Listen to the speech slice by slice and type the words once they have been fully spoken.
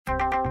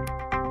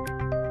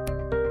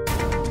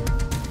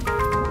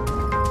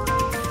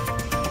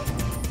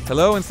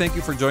Hello and thank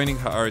you for joining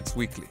Haaretz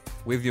Weekly.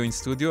 With you in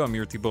studio,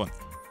 Amir Tibon.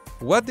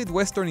 What did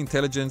Western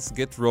intelligence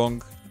get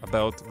wrong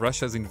about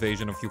Russia's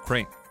invasion of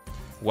Ukraine?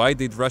 Why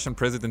did Russian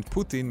President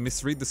Putin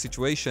misread the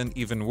situation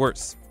even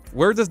worse?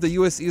 Where does the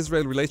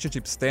US-Israel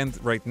relationship stand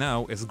right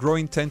now as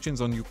growing tensions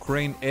on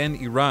Ukraine and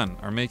Iran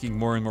are making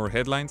more and more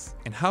headlines?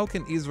 And how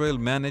can Israel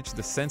manage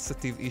the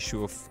sensitive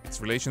issue of its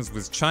relations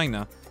with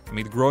China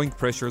amid growing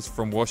pressures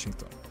from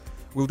Washington?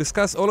 We'll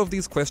discuss all of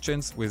these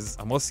questions with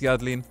Amos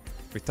Yadlin,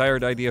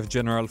 retired IDF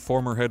general,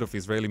 former head of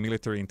Israeli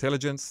military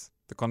intelligence.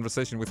 The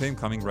conversation with him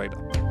coming right up.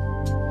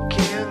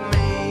 Give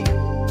me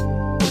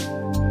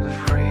the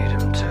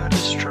freedom to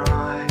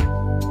destroy.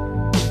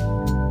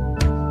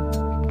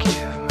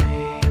 Give me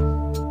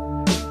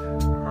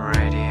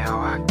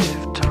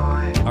radioactive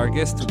toy. Our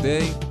guest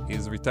today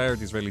is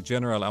retired Israeli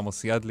general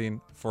Amos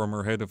Yadlin,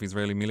 former head of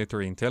Israeli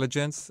military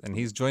intelligence, and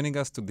he's joining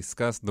us to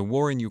discuss the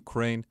war in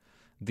Ukraine,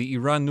 the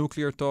Iran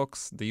nuclear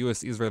talks, the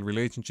US-Israel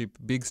relationship,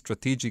 big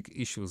strategic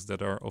issues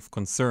that are of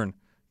concern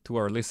to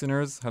our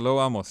listeners.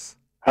 Hello, Amos.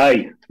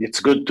 Hi,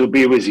 it's good to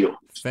be with you.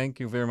 Thank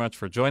you very much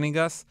for joining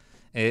us.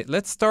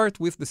 Let's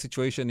start with the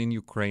situation in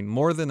Ukraine.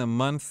 More than a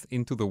month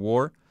into the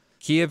war,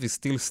 Kiev is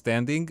still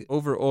standing.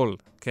 Overall,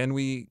 can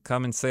we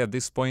come and say at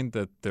this point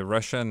that the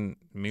Russian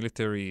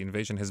military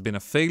invasion has been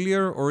a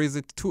failure, or is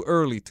it too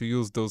early to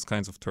use those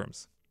kinds of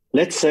terms?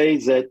 Let's say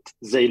that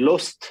they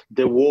lost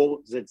the war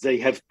that they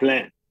have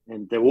planned.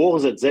 And the war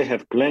that they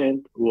have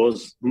planned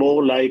was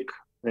more like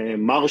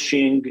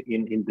marching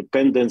in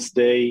Independence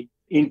Day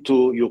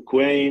into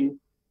Ukraine,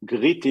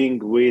 greeting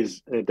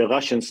with the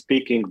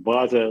Russian-speaking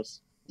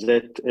brothers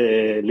that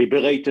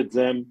liberated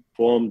them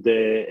from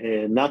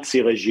the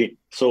Nazi regime.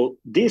 So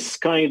this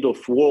kind of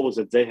war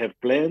that they have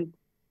planned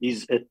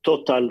is a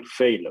total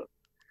failure.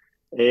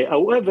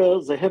 However,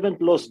 they haven't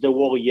lost the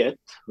war yet.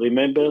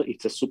 Remember,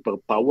 it's a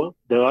superpower.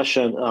 The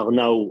Russians are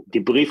now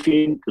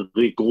debriefing,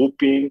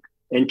 regrouping,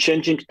 and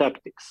changing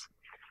tactics.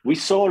 We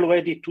saw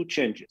already two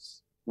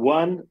changes.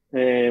 One,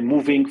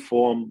 moving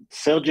from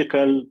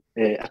surgical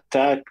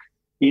attack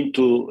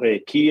into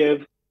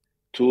Kiev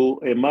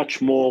to a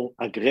much more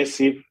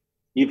aggressive,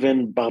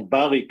 even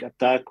barbaric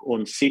attack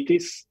on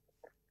cities,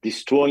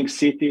 destroying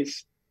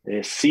cities,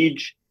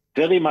 siege,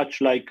 very much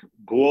like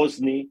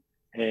Grozny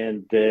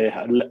and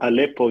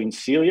Aleppo in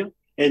Syria.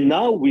 And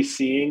now we're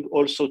seeing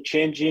also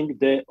changing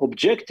the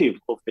objective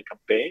of the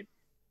campaign.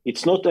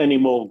 It's not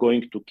anymore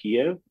going to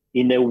Kiev.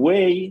 In a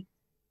way,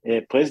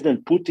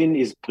 President Putin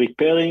is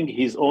preparing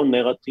his own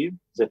narrative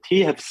that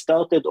he has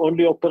started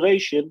only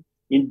operation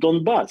in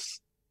Donbass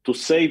to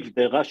save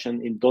the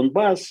Russian in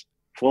Donbass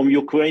from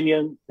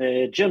Ukrainian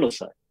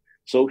genocide.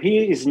 So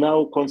he is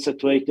now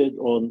concentrated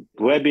on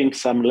grabbing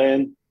some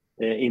land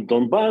in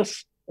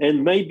Donbass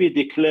and maybe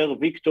declare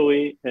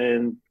victory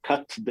and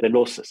cut the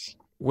losses.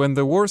 When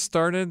the war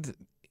started,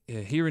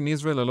 here in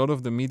Israel, a lot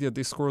of the media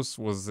discourse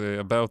was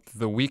about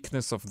the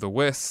weakness of the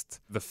West,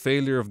 the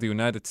failure of the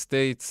United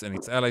States and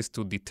its allies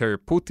to deter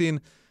Putin.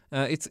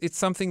 It's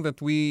something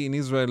that we in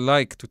Israel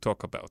like to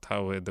talk about,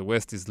 how the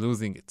West is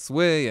losing its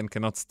way and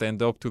cannot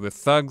stand up to the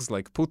thugs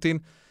like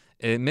Putin.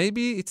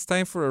 Maybe it's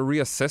time for a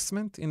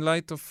reassessment in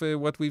light of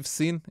what we've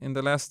seen in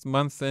the last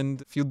month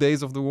and few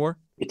days of the war?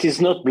 It is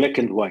not black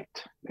and white.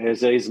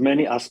 There is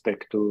many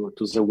aspects to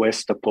the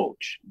West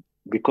approach.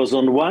 Because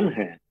on one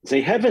hand,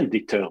 they haven't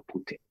deterred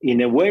Putin.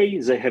 In a way,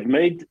 they have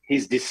made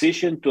his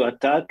decision to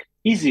attack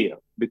easier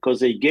because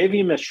they gave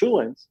him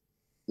assurance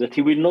that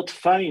he will not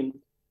find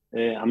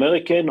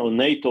American or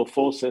NATO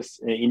forces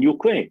in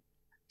Ukraine.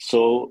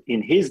 So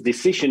in his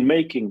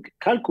decision-making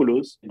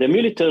calculus, the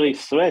military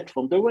threat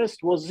from the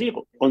West was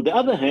zero. On the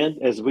other hand,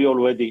 as we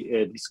already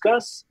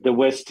discussed, the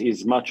West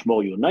is much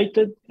more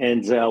united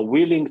and they are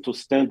willing to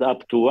stand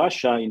up to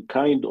Russia in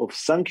kind of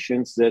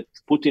sanctions that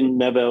Putin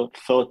never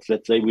thought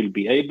that they will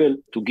be able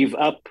to give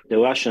up the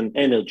Russian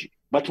energy.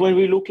 But when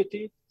we look at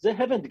it, they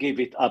haven't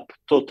given it up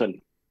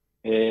totally.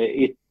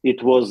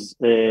 It was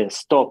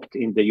stopped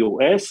in the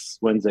US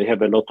when they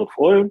have a lot of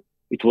oil.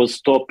 It was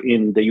stopped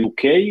in the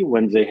UK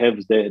when they have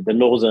the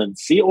Northern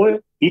Sea oil.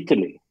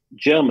 Italy,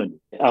 Germany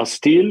are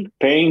still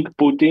paying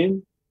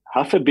Putin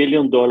 $500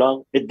 million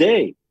a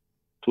day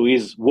to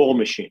his war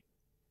machine.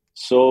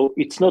 So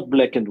it's not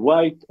black and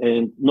white,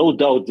 and no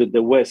doubt that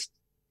the West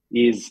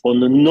is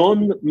on a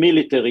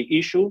non-military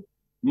issue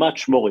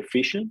much more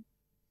efficient.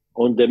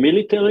 On the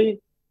military,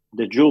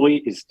 the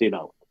jury is still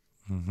out.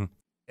 Mm-hmm.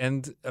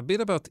 And a bit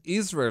about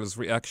Israel's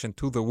reaction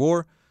to the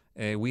war.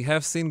 We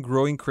have seen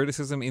growing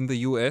criticism in the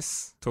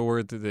U.S.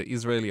 toward the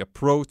Israeli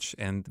approach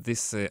and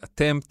this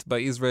attempt by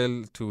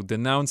Israel to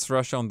denounce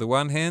Russia on the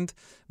one hand,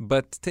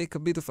 but take a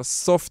bit of a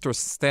softer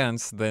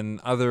stance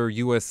than other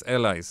U.S.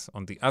 allies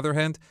on the other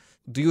hand.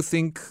 Do you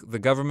think the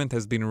government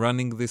has been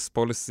running this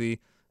policy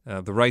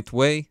the right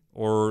way,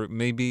 or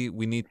maybe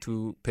we need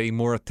to pay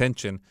more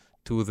attention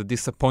to the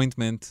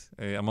disappointment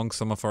among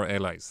some of our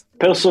allies?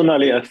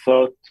 Personally, I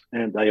thought,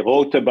 and I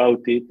wrote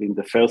about it in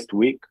the first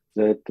week,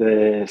 that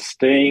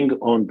staying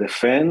on the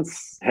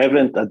fence,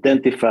 haven't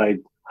identified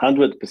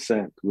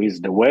 100%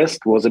 with the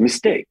West was a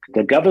mistake.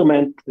 The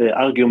government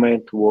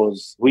argument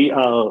was we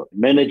are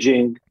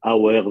managing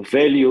our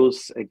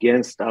values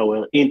against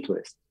our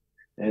interests.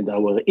 And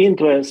our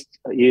interest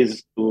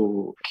is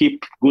to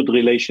keep good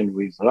relation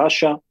with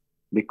Russia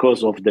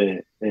because of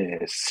the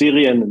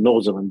Syrian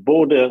northern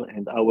border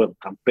and our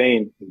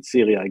campaign in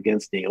Syria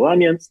against the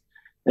Iranians.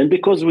 And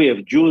because we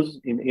have Jews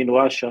in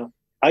Russia,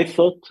 I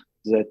thought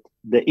that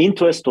the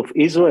interest of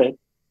Israel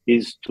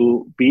is to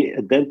be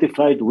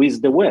identified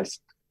with the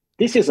West.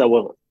 This is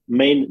our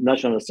main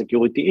national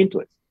security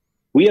interest.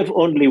 We have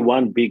only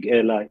one big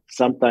ally,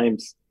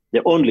 sometimes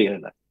the only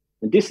ally,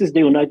 and this is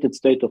the United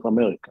States of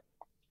America.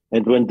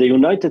 And when the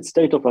United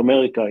States of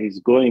America is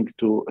going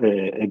to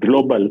a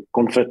global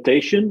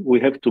confrontation, we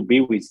have to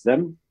be with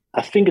them.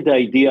 I think the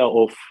idea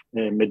of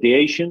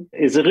mediation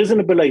is a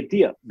reasonable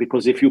idea,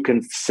 because if you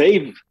can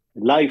save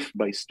life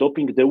by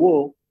stopping the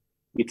war,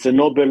 it's a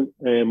noble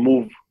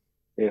move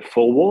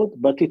forward,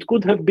 but it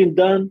could have been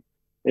done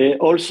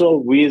also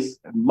with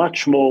much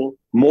more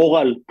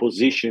moral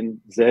position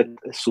that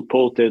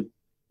supported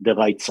the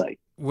right side.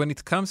 When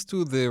it comes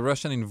to the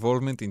Russian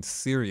involvement in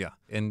Syria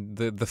and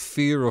the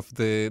fear of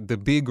the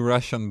big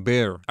Russian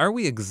bear, are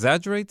we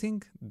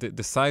exaggerating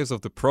the size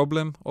of the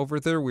problem over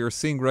there? We are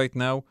seeing right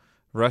now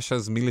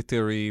Russia's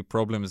military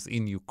problems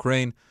in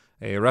Ukraine.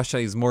 Russia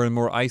is more and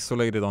more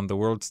isolated on the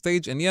world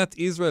stage, and yet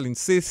Israel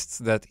insists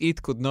that it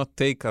could not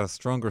take a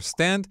stronger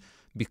stand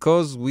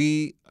because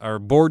we are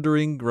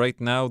bordering right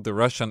now the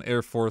Russian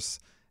Air Force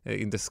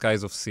in the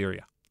skies of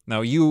Syria.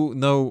 Now, you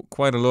know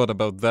quite a lot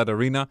about that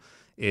arena,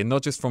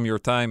 not just from your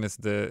time as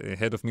the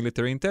head of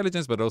military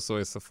intelligence, but also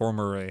as a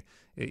former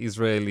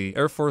Israeli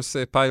Air Force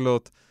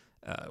pilot.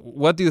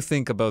 What do you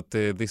think about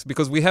this?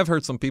 Because we have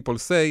heard some people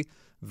say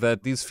that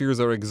these fears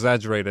are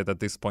exaggerated at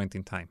this point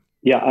in time.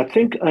 Yeah, I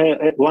think,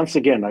 once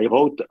again, I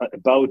wrote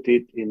about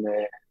it in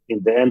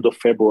the end of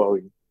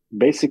February.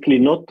 Basically,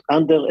 not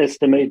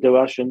underestimate the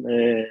Russian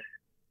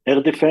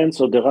air defense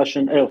or the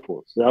Russian Air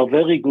Force. They are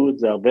very good,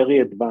 they are very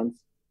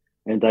advanced,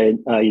 and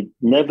I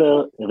never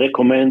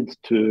recommend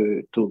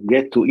to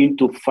get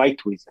into fight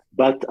with them.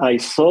 But I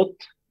thought,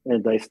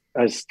 and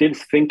I'm still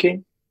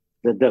thinking,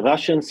 that the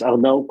Russians are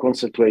now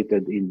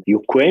concentrated in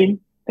Ukraine,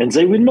 and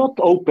they will not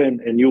open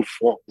a new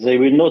front. They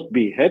will not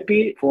be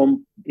happy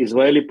from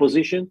Israeli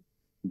position,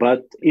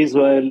 but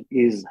Israel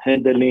is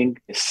handling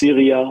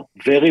Syria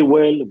very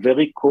well,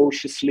 very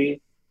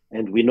cautiously,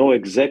 and we know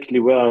exactly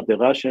where are the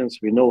Russians.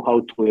 We know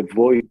how to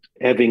avoid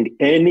having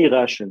any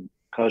Russian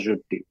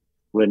casualty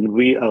when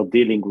we are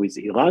dealing with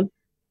Iran.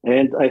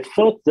 And I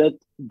thought that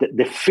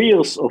the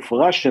fears of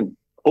Russian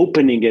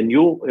opening a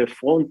new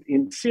front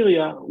in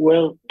Syria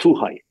were too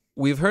high.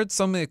 We've heard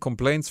some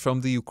complaints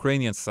from the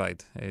Ukrainian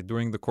side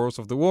during the course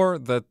of the war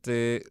that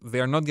they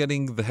are not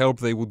getting the help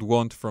they would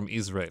want from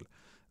Israel.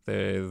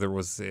 There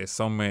was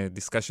some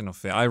discussion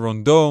of the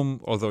Iron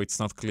Dome, although it's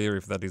not clear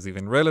if that is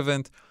even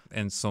relevant,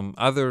 and some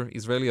other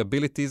Israeli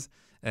abilities.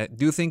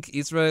 Do you think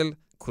Israel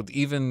could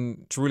even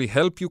truly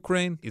help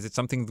Ukraine? Is it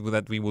something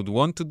that we would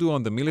want to do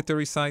on the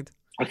military side?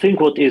 I think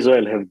what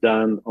Israel have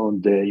done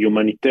on the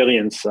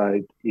humanitarian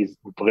side is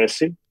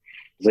impressive.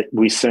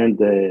 We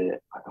send a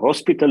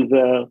hospital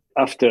there.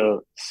 After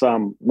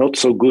some not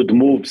so good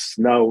moves,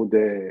 now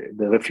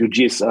the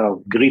refugees are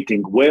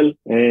greeting well.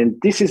 And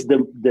this is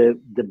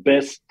the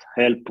best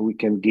help we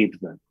can give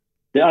them.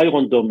 The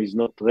Iron Dome is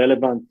not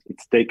relevant.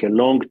 It's take a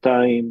long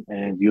time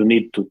and you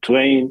need to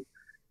train.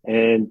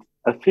 And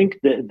I think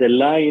the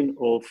line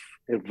of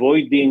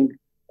avoiding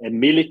a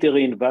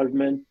military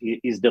involvement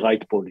is the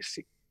right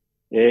policy.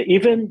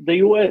 Even the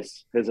US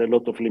has a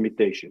lot of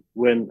limitation.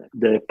 When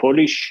the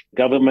Polish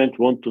government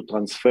want to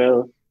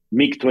transfer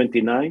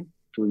MiG-29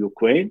 to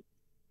Ukraine,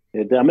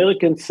 the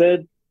Americans said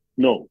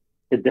no.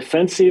 A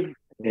defensive,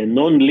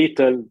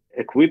 non-lethal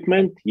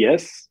equipment,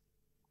 yes.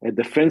 A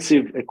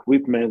defensive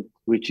equipment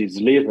which is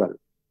lethal,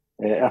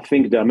 I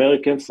think the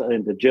Americans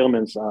and the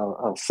Germans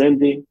are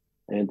sending,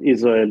 and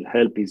Israel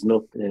help is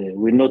not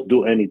will not do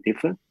any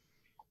different.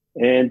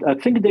 And I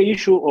think the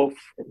issue of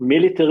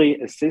military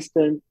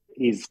assistance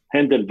is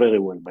handled very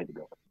well by the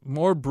government.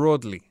 More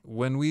broadly,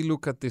 when we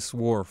look at this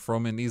war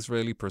from an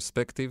Israeli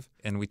perspective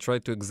and we try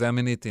to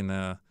examine it in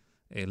a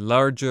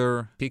larger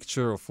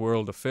picture of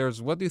world affairs,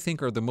 what do you think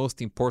are the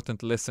most important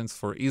lessons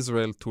for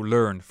Israel to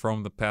learn from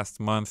the past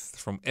month,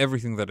 from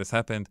everything that has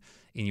happened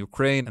in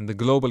Ukraine and the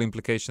global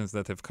implications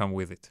that have come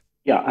with it?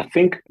 Yeah, I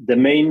think the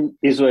main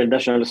Israel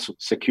national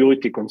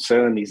security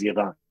concern is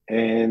Iran.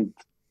 And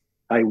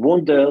I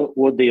wonder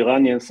what the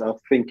Iranians are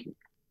thinking.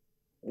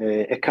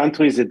 A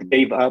country that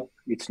gave up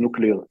its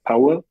nuclear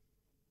power,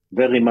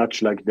 very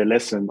much like the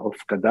lesson of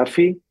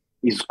Gaddafi,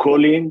 is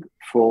calling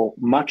for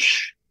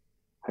much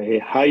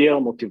higher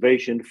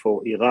motivation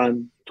for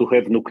Iran to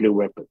have nuclear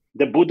weapons.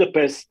 The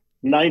Budapest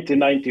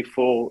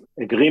 1994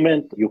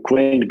 agreement,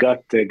 Ukraine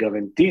got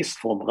guarantees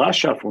from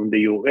Russia, from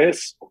the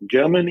US, from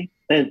Germany,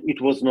 and it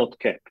was not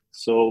kept.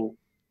 So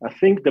I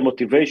think the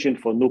motivation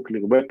for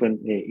nuclear weapon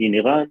in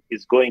Iran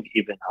is going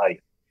even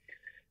higher.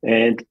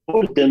 And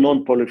all the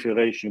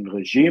non-proliferation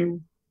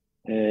regime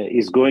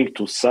is going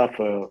to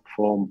suffer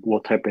from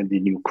what happened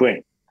in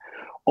Ukraine.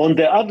 On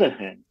the other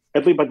hand,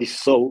 everybody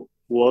saw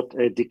what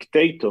a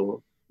dictator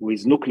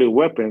with nuclear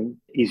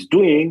weapon is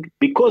doing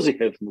because he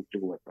has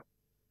nuclear weapon.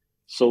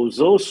 So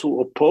those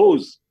who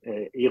oppose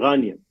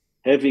Iranian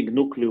having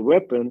nuclear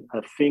weapon,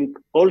 I think,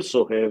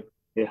 also have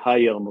a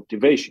higher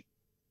motivation.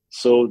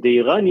 So the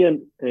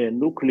Iranian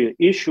nuclear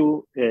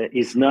issue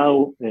is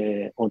now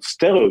on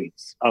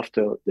steroids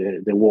after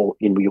the war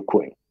in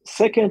Ukraine.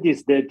 Second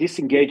is the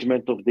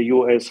disengagement of the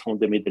US from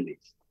the Middle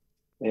East.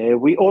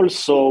 We all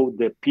saw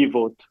the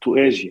pivot to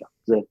Asia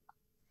that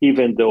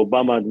even the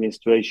Obama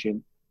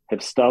administration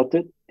have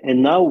started.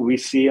 And now we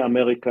see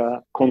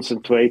America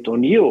concentrate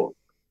on Europe.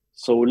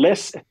 So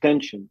less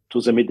attention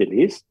to the Middle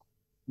East.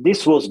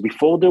 This was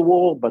before the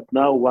war, but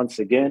now once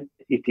again,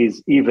 it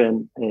is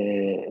even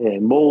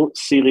more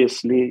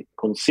seriously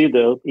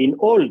considered in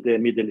all the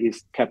Middle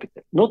East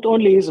capitals. Not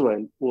only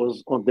Israel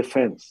was on the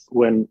fence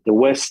when the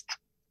West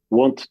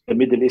want the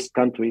Middle East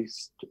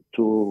countries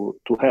to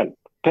help.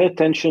 Pay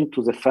attention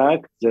to the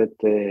fact that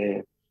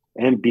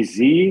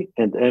MBZ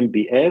and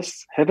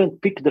MBS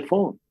haven't picked the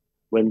phone.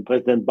 When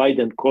President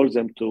Biden calls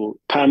them to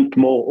pump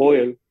more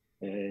oil,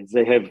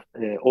 they have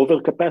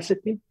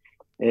overcapacity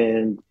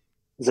and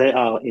they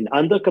are in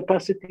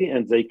undercapacity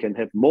and they can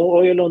have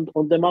more oil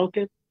on the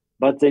market,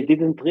 but they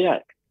didn't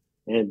react.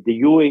 And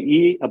the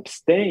UAE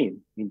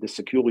abstained in the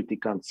Security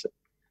Council.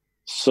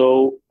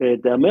 So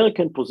the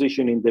American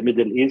position in the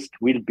Middle East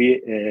will be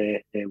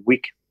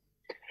weak.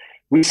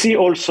 We see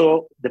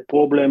also the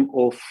problem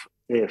of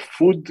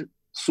food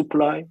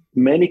supply.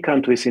 Many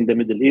countries in the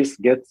Middle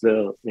East get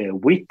their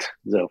wheat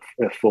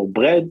for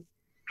bread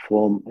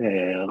from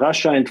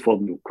Russia and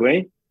from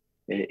Ukraine.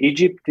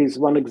 Egypt is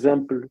one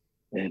example.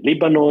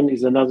 Lebanon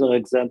is another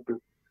example.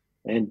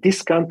 And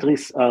these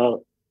countries are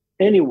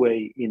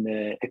anyway in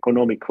an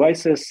economic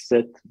crisis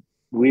that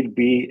will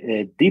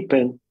be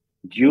deepened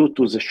due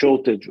to the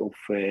shortage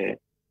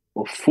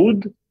of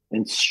food.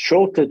 And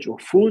shortage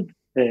of food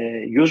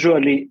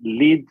usually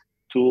lead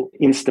to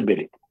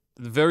instability.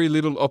 Very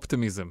little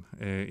optimism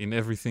in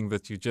everything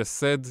that you just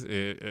said.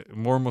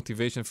 More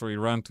motivation for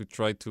Iran to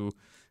try to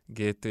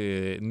get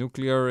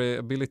nuclear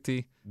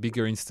ability,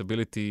 bigger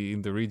instability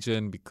in the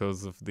region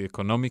because of the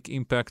economic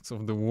impacts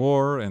of the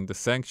war and the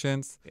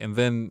sanctions. And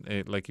then,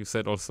 like you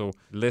said, also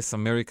less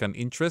American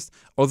interest.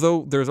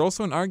 Although there's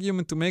also an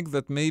argument to make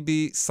that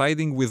maybe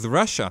siding with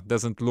Russia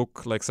doesn't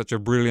look like such a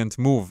brilliant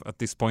move at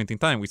this point in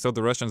time. We saw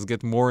the Russians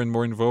get more and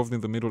more involved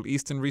in the Middle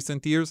East in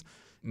recent years.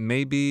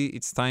 Maybe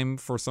it's time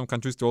for some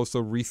countries to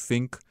also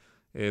rethink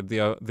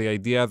the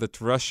idea that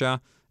Russia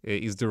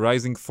is the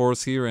rising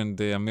force here and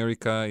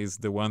America is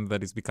the one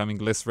that is becoming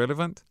less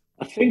relevant?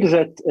 I think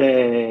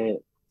that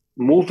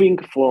moving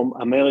from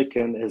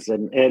American as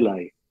an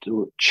ally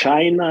to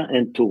China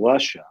and to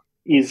Russia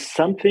is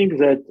something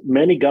that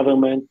many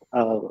governments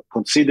are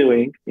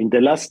considering in the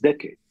last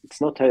decade.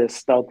 It's not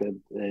started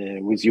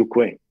with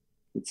Ukraine.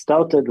 It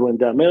started when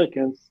the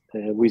Americans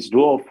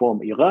withdrew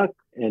from Iraq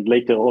and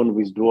later on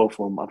withdrew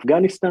from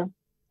Afghanistan.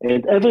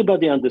 And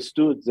everybody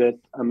understood that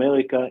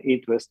America's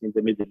interest in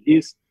the Middle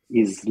East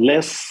is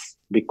less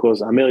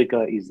because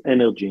America is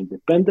energy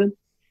independent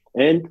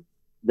and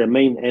the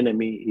main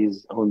enemy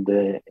is on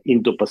the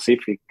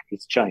Indo-Pacific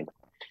is China.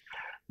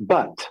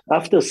 But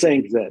after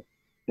saying that,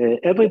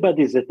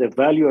 everybody that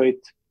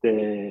evaluate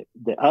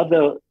the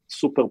other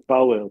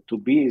superpower to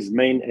be his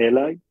main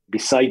ally,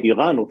 beside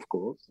Iran, of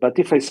course. But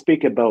if I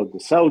speak about the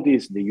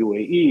Saudis, the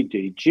UAE,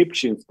 the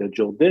Egyptians, the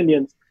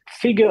Jordanians,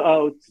 figure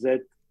out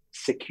that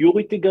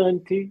security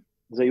guarantee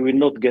they will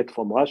not get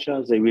from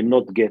Russia, they will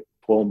not get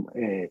from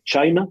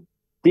China.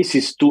 This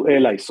is two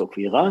allies of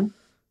Iran.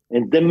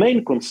 And the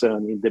main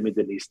concern in the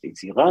Middle East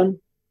is Iran.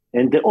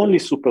 And the only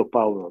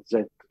superpower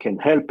that can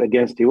help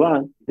against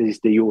Iran is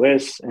the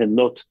US and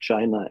not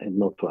China and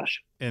not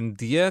Russia. And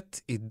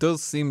yet, it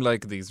does seem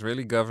like the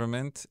Israeli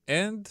government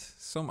and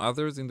some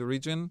others in the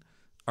region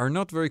are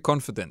not very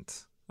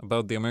confident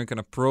about the American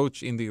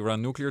approach in the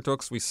Iran nuclear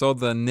talks. We saw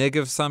the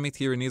Negev summit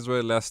here in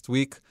Israel last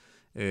week.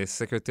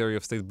 Secretary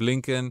of State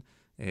Blinken,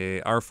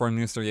 our Foreign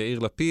Minister Yair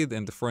Lapid,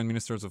 and the foreign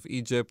ministers of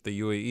Egypt, the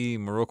UAE,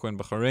 Morocco, and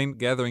Bahrain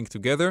gathering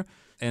together.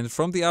 And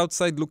from the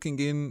outside looking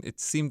in,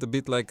 it seemed a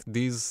bit like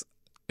these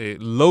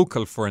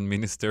local foreign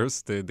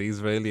ministers, the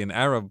Israeli and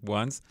Arab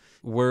ones,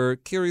 were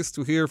curious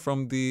to hear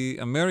from the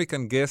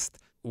American guest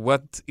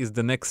what is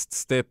the next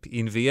step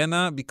in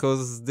Vienna,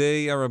 because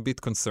they are a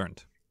bit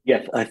concerned.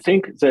 Yes, I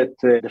think that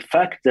the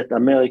fact that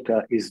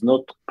America is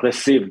not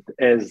perceived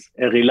as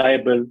a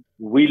reliable,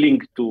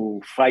 willing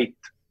to fight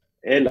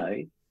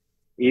ally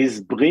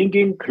is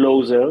bringing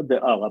closer the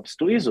Arabs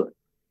to Israel.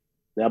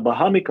 The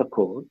Abrahamic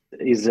Accord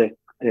is,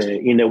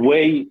 in a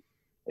way,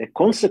 a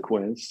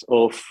consequence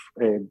of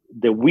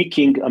the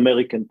weakening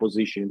American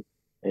position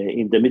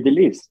in the Middle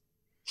East.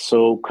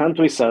 So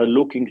countries are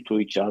looking to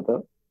each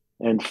other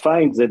and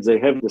find that they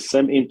have the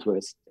same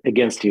interest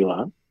against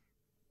Iran.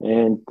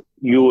 And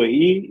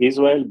UAE,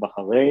 Israel,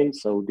 Bahrain,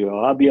 Saudi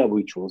Arabia,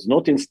 which was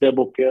not in Sde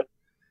Boker,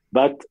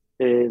 but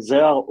they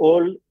are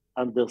all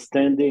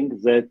understanding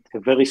that a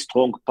very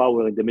strong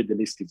power in the Middle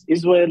East is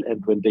Israel,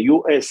 and when the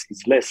US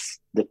is less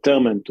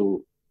determined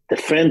to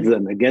defend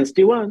them against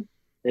Iran,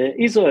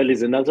 Israel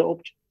is another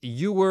option.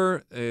 You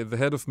were the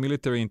head of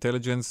military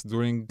intelligence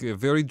during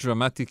very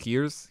dramatic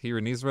years here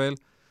in Israel.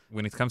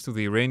 When it comes to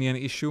the Iranian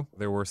issue,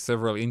 there were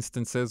several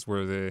instances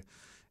where the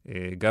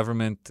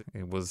government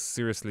was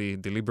seriously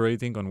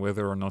deliberating on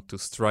whether or not to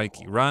strike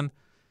Iran.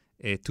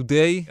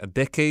 Today, a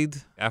decade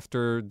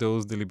after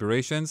those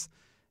deliberations,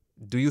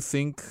 do you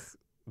think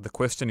the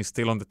question is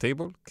still on the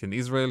table? Can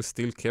Israel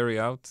still carry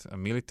out a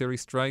military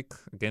strike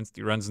against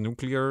Iran's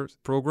nuclear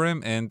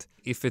program? And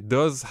if it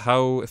does,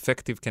 how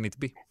effective can it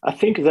be? I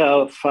think there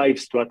are 5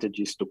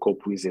 strategies to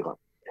cope with Iran.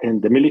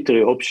 And the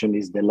military option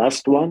is the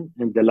last one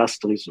and the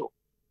last resort.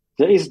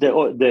 There is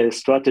the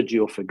strategy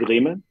of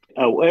agreement.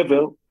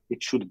 However,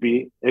 it should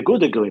be a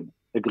good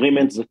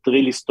agreement that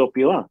really stop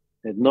Iran,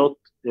 and not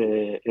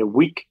a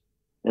weak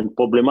and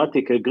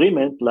problematic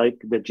agreement like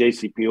the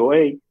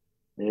JCPOA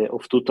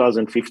of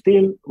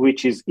 2015,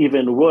 which is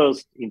even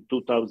worse in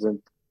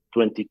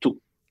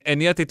 2022.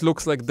 And yet it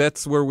looks like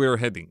that's where we're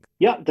heading.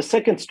 Yeah, the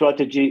second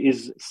strategy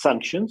is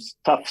sanctions,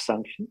 tough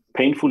sanctions,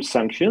 painful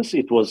sanctions.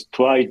 It was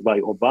tried by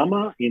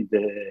Obama in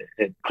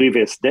the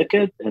previous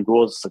decade and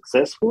was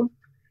successful.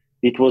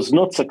 It was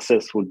not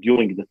successful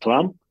during the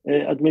Trump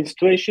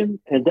administration,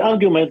 and the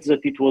argument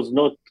that it was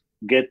not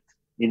get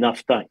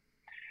enough time.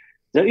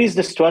 There is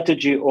the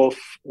strategy of,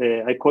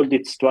 I called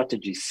it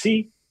strategy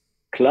C,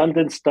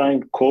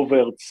 clandestine,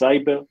 covert,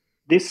 cyber.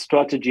 This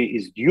strategy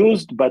is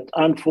used, but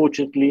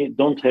unfortunately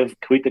don't have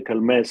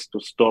critical mass to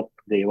stop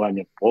the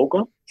Iranian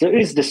program. There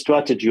is the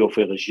strategy of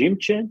a regime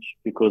change,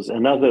 because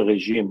another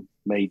regime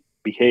may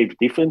behave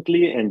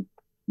differently and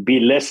be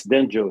less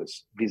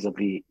dangerous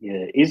vis-a-vis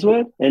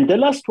Israel. And the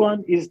last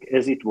one is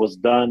as it was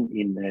done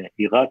in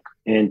Iraq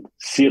and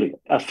Syria.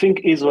 I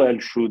think Israel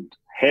should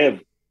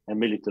have a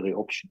military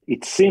option.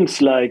 It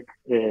seems like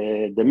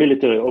the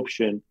military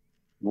option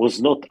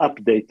was not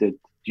updated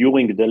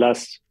during the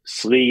last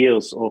 3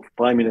 years of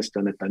Prime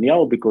Minister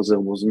Netanyahu because there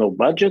was no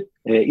budget.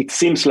 It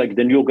seems like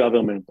the new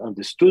government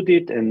understood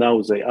it, and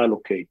now they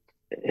allocate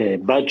a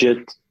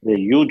budget, a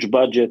huge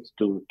budget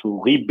to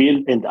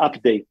rebuild and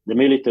update the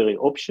military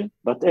option.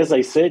 But as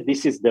I said,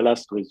 this is the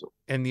last resort.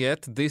 And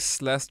yet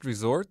this last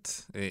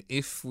resort,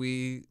 if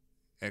we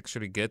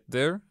actually get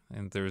there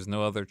and there is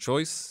no other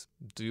choice,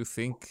 do you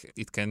think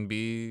it can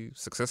be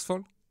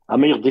successful?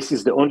 Amir, this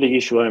is the only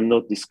issue I'm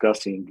not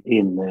discussing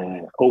in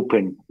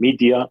open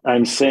media.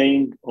 I'm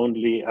saying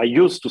only, I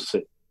used to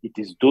say it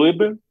is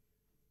doable,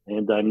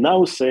 and I'm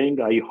now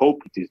saying I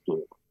hope it is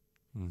doable.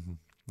 Mm-hmm.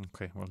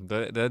 Okay, well,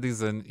 that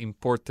is an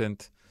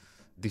important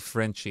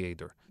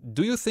differentiator.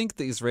 Do you think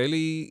the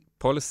Israeli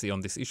policy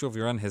on this issue of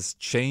Iran has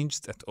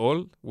changed at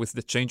all with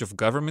the change of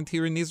government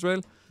here in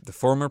Israel? The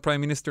former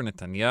Prime Minister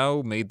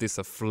Netanyahu made this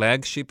a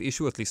flagship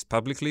issue, at least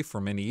publicly,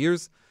 for many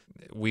years.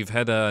 We've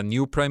had a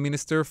new Prime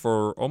Minister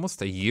for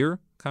almost a year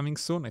coming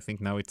soon. I think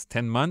now it's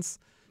 10 months.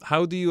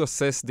 How do you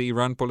assess the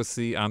Iran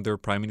policy under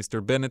Prime Minister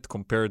Bennett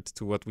compared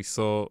to what we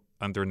saw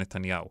under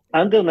Netanyahu?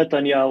 Under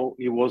Netanyahu,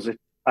 he was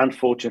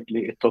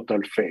unfortunately a total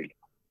failure,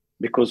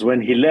 because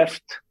when he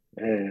left,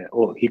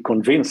 or he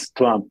convinced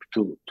Trump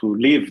to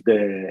leave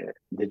the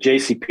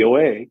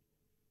JCPOA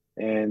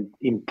and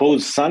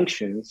impose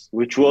sanctions,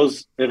 which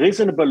was a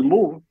reasonable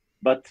move,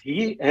 but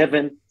he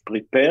haven't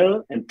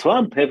prepared, and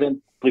Trump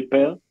haven't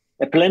prepared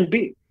a plan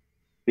B,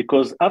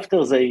 because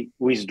after they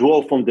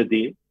withdraw from the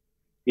deal,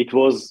 it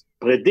was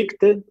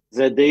predicted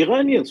that the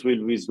Iranians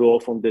will withdraw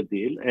from the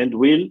deal and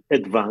will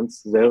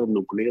advance their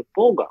nuclear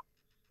program.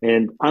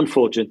 And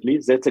unfortunately,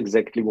 that's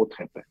exactly what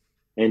happened.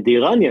 And the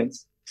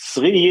Iranians,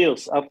 3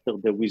 years after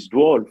the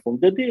withdrawal from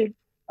the deal,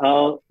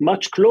 are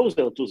much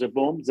closer to the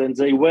bomb than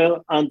they were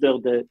under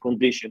the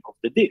condition of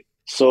the deal.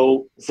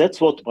 So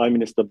that's what Prime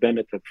Minister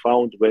Bennett had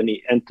found when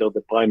he entered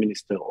the Prime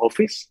Minister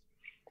office.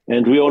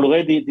 And we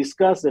already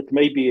discussed that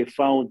maybe he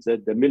found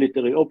that the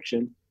military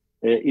option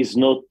is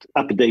not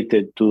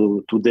updated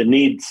to the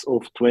needs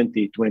of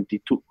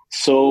 2022.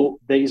 So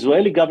the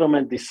Israeli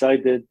government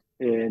decided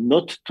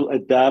not to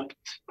adapt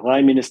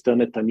Prime Minister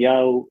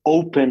Netanyahu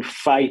open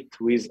fight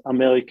with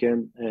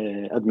American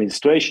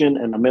administration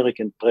and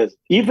American president,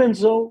 even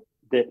though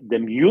the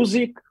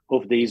music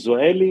of the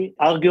Israeli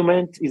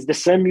argument is the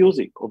same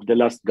music of the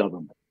last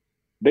government.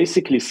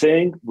 Basically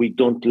saying, we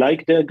don't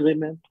like the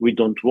agreement, we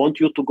don't want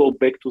you to go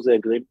back to the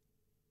agreement.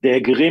 The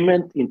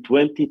agreement in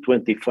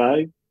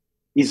 2025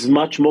 is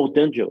much more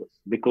dangerous,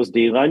 because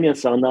the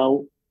Iranians are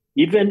now,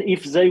 even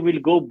if they will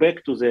go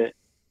back to the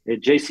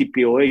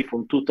JCPOA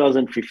from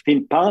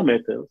 2015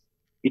 parameters,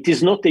 it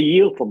is not a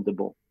year from the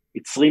bomb.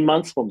 It's 3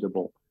 months from the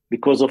bomb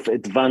because of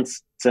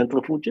advanced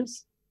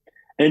centrifuges.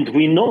 And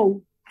we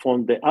know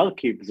from the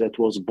archive that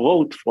was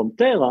brought from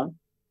Tehran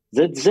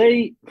that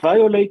they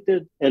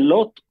violated a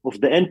lot of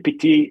the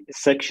NPT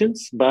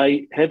sections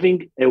by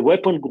having a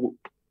weapon group.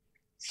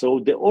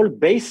 So the whole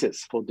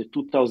basis for the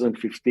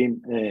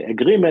 2015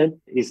 agreement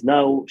is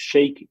now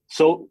shaky.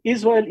 So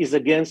Israel is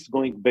against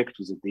going back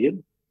to the deal,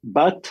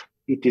 but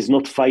it is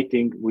not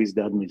fighting with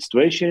the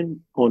administration.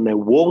 On a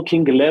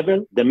working level,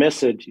 the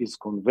message is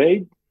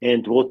conveyed.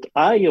 And what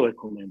I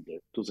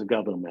recommended to the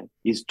government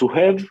is to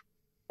have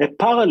a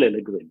parallel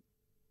agreement.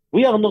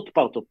 We are not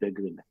part of the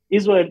agreement.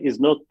 Israel is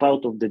not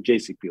part of the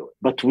JCPOA,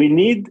 but we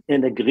need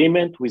an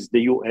agreement with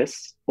the US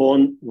on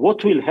what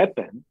will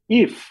happen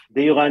if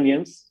the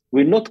Iranians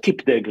will not keep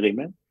the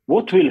agreement.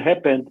 What will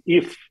happen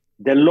if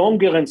the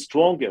longer and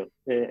stronger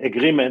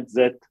agreement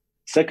that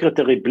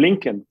Secretary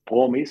Blinken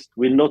promised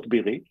will not be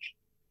reached?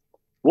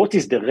 What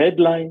is the red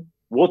line?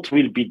 What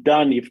will be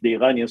done if the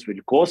Iranians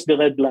will cross the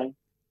red line?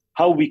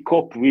 How we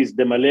cope with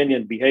the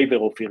malign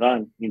behavior of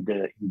Iran in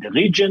the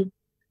region?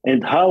 And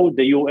how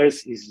the US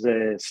is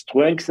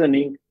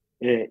strengthening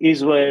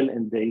Israel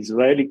and the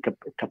Israeli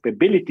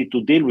capability to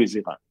deal with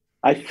Iran.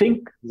 I think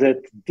that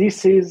this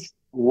is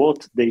what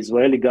the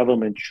Israeli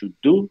government should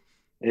do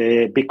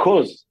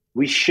because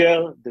we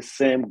share the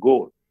same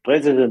goal.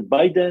 President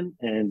Biden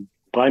and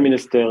Prime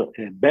Minister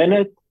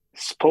Bennett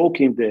spoke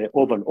in the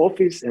Oval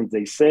Office and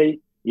they say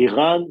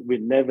Iran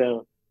will never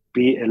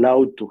be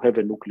allowed to have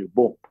a nuclear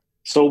bomb.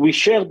 So we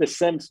share the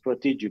same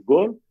strategic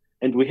goal,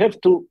 and we have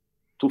to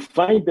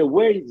find a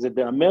way that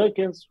the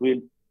Americans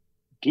will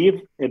give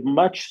a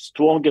much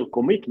stronger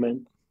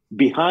commitment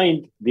behind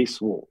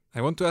this war.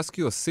 I want to ask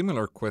you a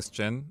similar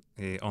question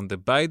on the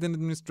Biden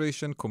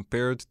administration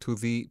compared to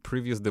the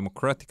previous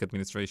Democratic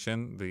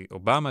administration, the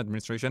Obama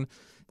administration,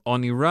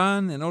 on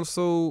Iran and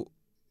also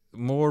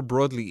more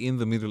broadly in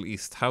the Middle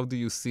East. How do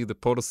you see the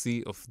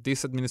policy of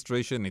this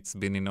administration? It's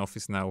been in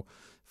office now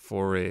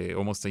for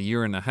almost a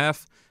year and a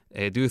half.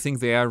 Do you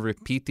think they are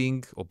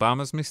repeating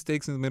Obama's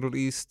mistakes in the Middle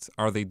East?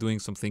 Are they doing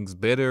some things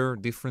better,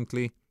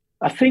 differently?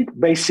 I think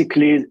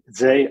basically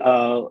they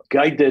are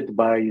guided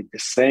by the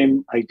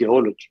same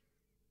ideology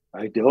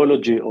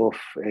of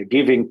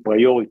giving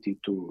priority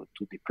to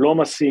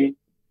diplomacy,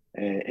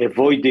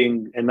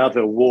 avoiding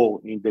another war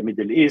in the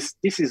Middle East.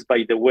 This is,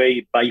 by the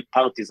way,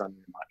 bipartisan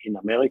in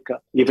America.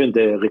 Even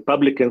the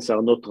Republicans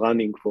are not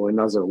running for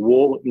another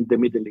war in the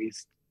Middle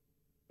East.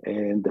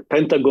 And the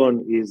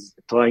Pentagon is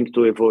trying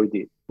to avoid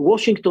it.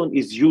 Washington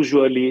is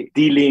usually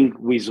dealing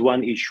with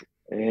one issue.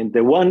 And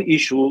the one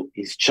issue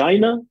is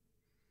China.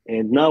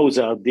 And now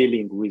they are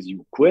dealing with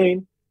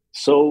Ukraine.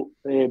 So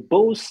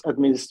both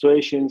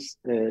administrations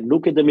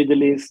look at the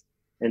Middle East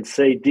and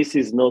say this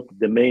is not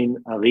the main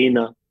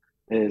arena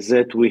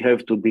that we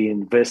have to be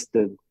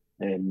invested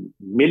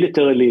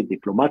militarily,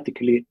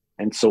 diplomatically,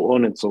 and so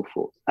on and so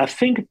forth. I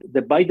think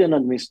the Biden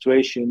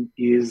administration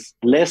is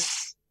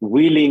less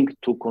willing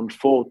to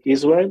confront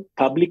Israel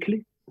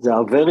publicly. They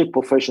are very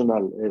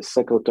professional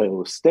Secretary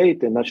of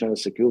State and National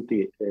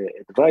Security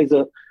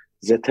Advisor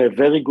that have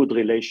very good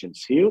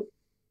relations here.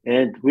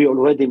 And we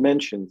already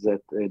mentioned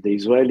that the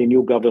Israeli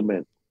new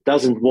government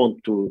doesn't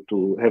want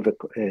to have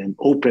an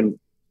open,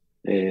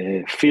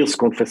 fierce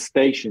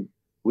confrontation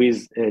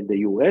with the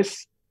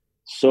US.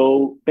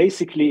 So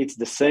basically, it's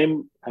the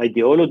same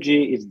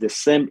ideology, it's the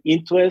same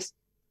interest,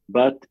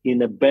 but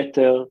in a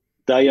better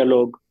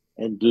dialogue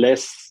and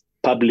less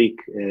public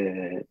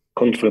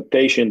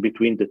confrontation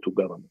between the two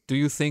governments. Do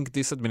you think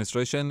this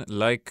administration,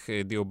 like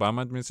the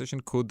Obama administration,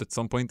 could at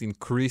some point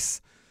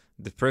increase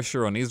the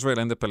pressure on Israel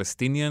and the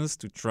Palestinians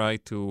to try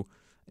to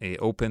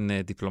open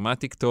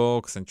diplomatic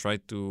talks and try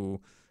to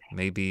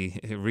maybe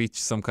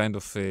reach some kind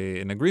of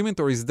an agreement?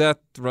 Or is that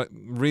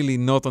really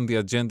not on the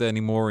agenda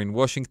anymore in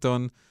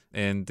Washington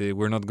and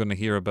we're not going to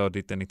hear about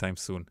it anytime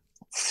soon?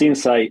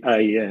 Since I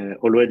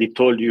already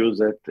told you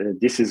that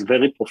this is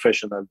very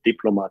professional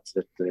diplomats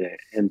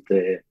and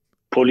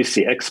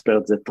policy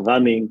experts that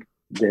running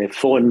the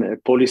foreign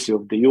policy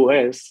of the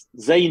US,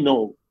 they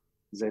know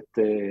that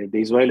the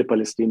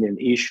Israeli-Palestinian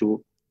issue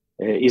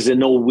is a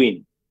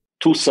no-win.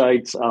 Two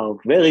sides are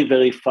very,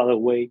 very far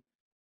away.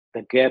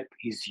 The gap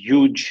is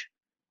huge.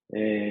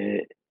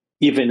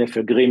 Even if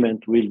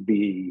agreement will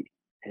be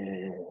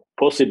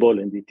possible,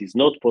 and it is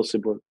not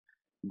possible,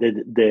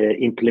 the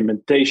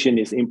implementation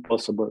is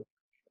impossible.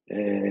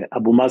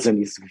 Abu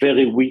Mazen is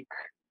very weak.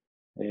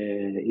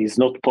 Is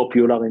not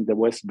popular in the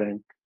West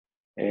Bank.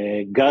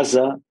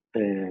 Gaza,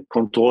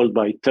 controlled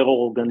by terror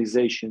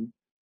organization,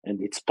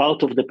 and it's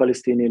part of the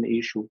Palestinian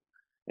issue.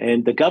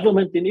 And the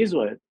government in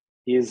Israel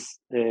is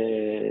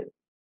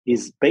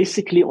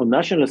basically on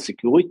national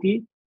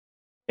security,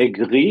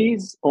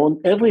 agrees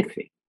on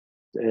everything.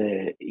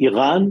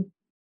 Iran,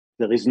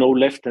 there is no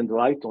left and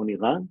right on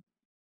Iran.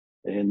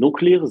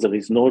 Nuclear, there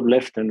is no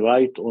left and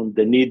right on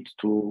the need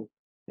to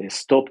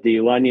stop the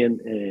Iranian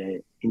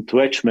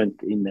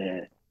entrenchment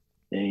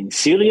in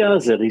Syria.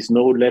 There is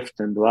no left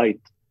and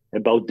right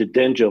about the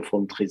danger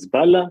from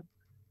Hezbollah.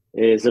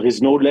 There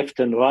is no left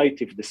and right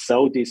if the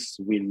Saudis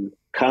will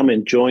come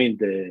and join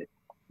the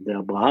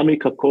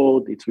Abrahamic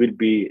Accord. It will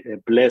be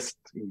blessed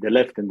in the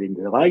left and in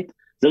the right.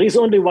 There is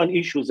only one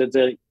issue that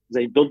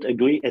they don't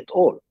agree at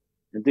all.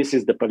 And this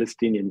is the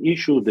Palestinian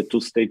issue, the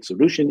two-state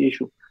solution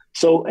issue.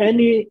 So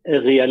any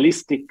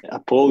realistic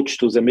approach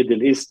to the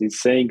Middle East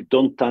is saying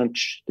don't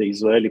touch the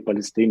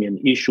Israeli-Palestinian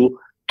issue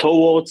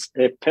towards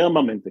a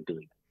permanent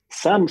agreement.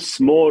 some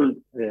small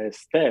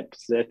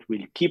steps that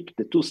will keep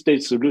the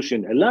two-state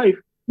solution alive,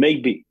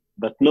 maybe,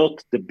 but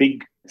not the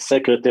big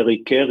Secretary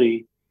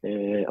Kerry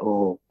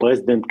or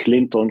President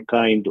Clinton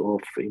kind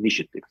of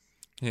initiatives.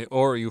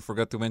 Or you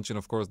forgot to mention,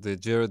 of course, the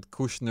Jared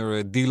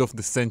Kushner deal of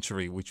the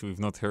century, which we've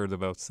not heard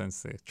about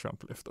since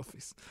Trump left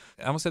office.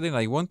 Amos Yadin,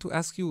 I want to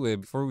ask you,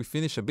 before we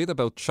finish, a bit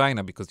about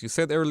China, because you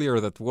said earlier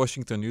that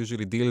Washington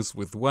usually deals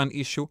with one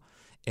issue,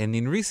 and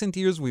in recent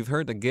years we've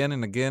heard again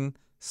and again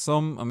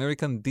some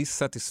American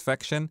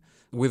dissatisfaction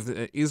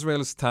with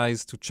Israel's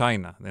ties to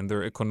China and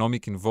their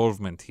economic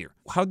involvement here.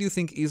 How do you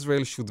think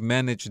Israel should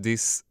manage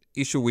this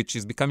issue, which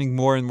is becoming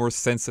more and more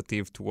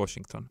sensitive to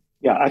Washington?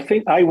 Yeah, I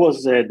think I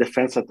was a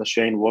defense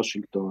attaché in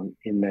Washington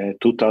in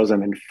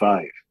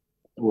 2005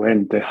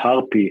 when the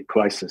Harpy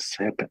crisis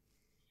happened.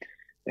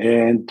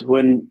 And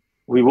when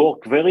we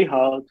worked very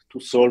hard to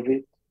solve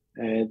it,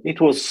 and it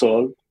was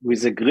solved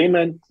with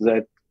agreement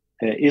that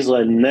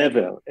Israel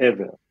never,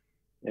 ever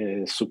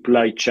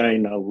supply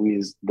China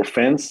with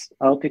defense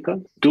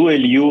articles.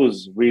 Dual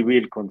use, we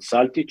will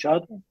consult each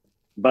other,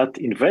 but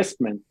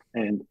investment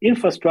and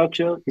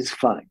infrastructure is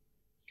fine.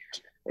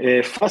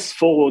 Fast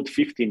forward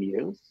 15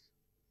 years,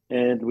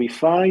 and we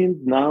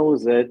find now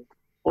that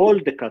all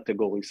the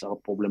categories are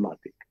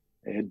problematic.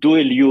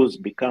 Dual use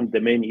become the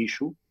main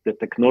issue, the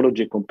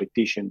technology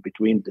competition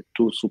between the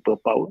two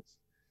superpowers,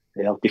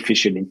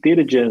 artificial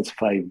intelligence,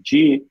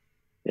 5G,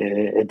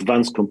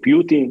 advanced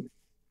computing,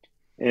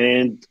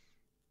 and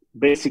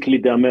basically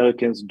the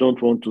Americans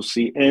don't want to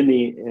see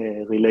any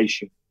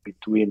relation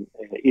between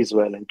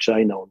Israel and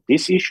China on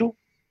this issue,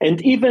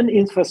 and even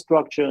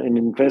infrastructure and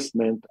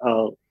investment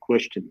are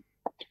questioned.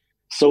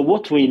 So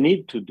what we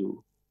need to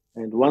do,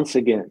 and once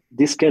again,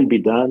 this can be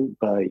done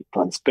by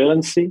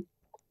transparency,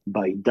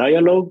 by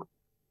dialogue,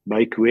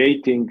 by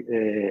creating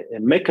a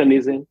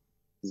mechanism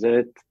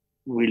that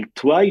will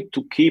try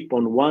to keep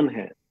on one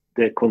hand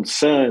the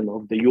concern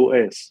of the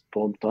US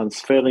from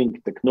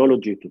transferring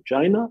technology to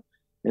China,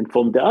 and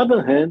from the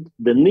other hand,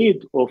 the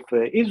need of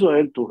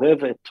Israel to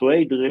have a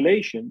trade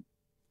relation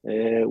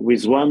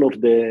with one of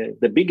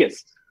the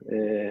biggest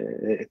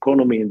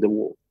economy in the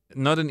world.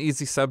 Not an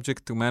easy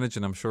subject to manage,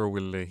 and I'm sure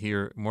we'll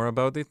hear more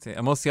about it.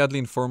 Amos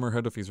Yadlin, former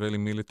head of Israeli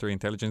military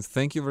intelligence,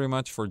 thank you very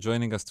much for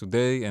joining us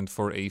today and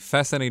for a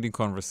fascinating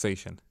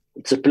conversation.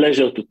 It's a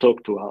pleasure to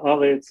talk to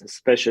Haaretz,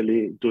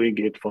 especially doing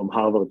it from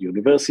Harvard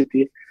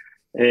University.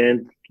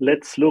 And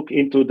let's look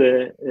into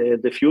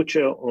the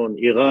future on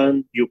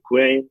Iran,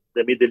 Ukraine,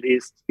 the Middle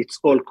East. It's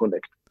all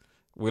connected.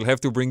 We'll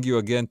have to bring you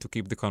again to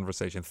keep the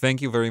conversation.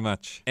 Thank you very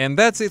much. And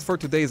that's it for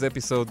today's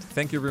episode.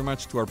 Thank you very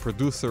much to our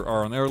producer,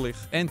 Aaron Ehrlich,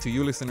 and to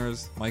you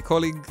listeners. My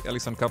colleague,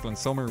 Ellison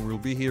Kaplan-Sommer, will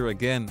be here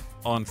again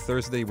on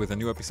Thursday with a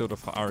new episode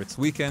of Haaretz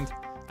Weekend.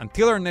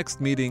 Until our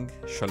next meeting,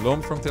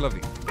 Shalom from Tel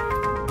Aviv.